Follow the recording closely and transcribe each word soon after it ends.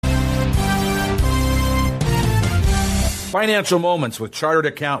Financial Moments with Chartered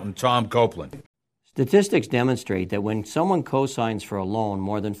Accountant Tom Copeland. Statistics demonstrate that when someone cosigns for a loan,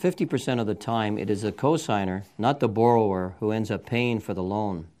 more than 50% of the time it is the cosigner, not the borrower, who ends up paying for the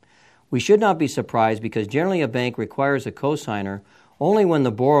loan. We should not be surprised because generally a bank requires a cosigner only when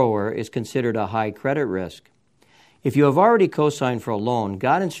the borrower is considered a high credit risk. If you have already cosigned for a loan,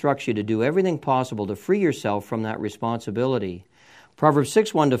 God instructs you to do everything possible to free yourself from that responsibility. Proverbs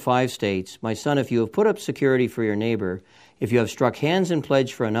 6:1-5 states, "My son, if you have put up security for your neighbor, if you have struck hands in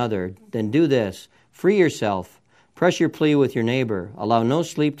pledge for another, then do this, free yourself, press your plea with your neighbor, allow no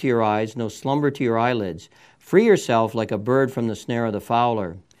sleep to your eyes, no slumber to your eyelids, free yourself like a bird from the snare of the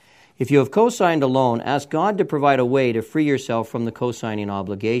fowler." If you have cosigned a loan, ask God to provide a way to free yourself from the cosigning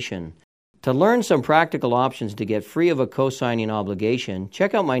obligation. To learn some practical options to get free of a cosigning obligation,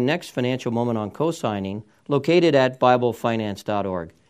 check out my next financial moment on cosigning, located at BibleFinance.org.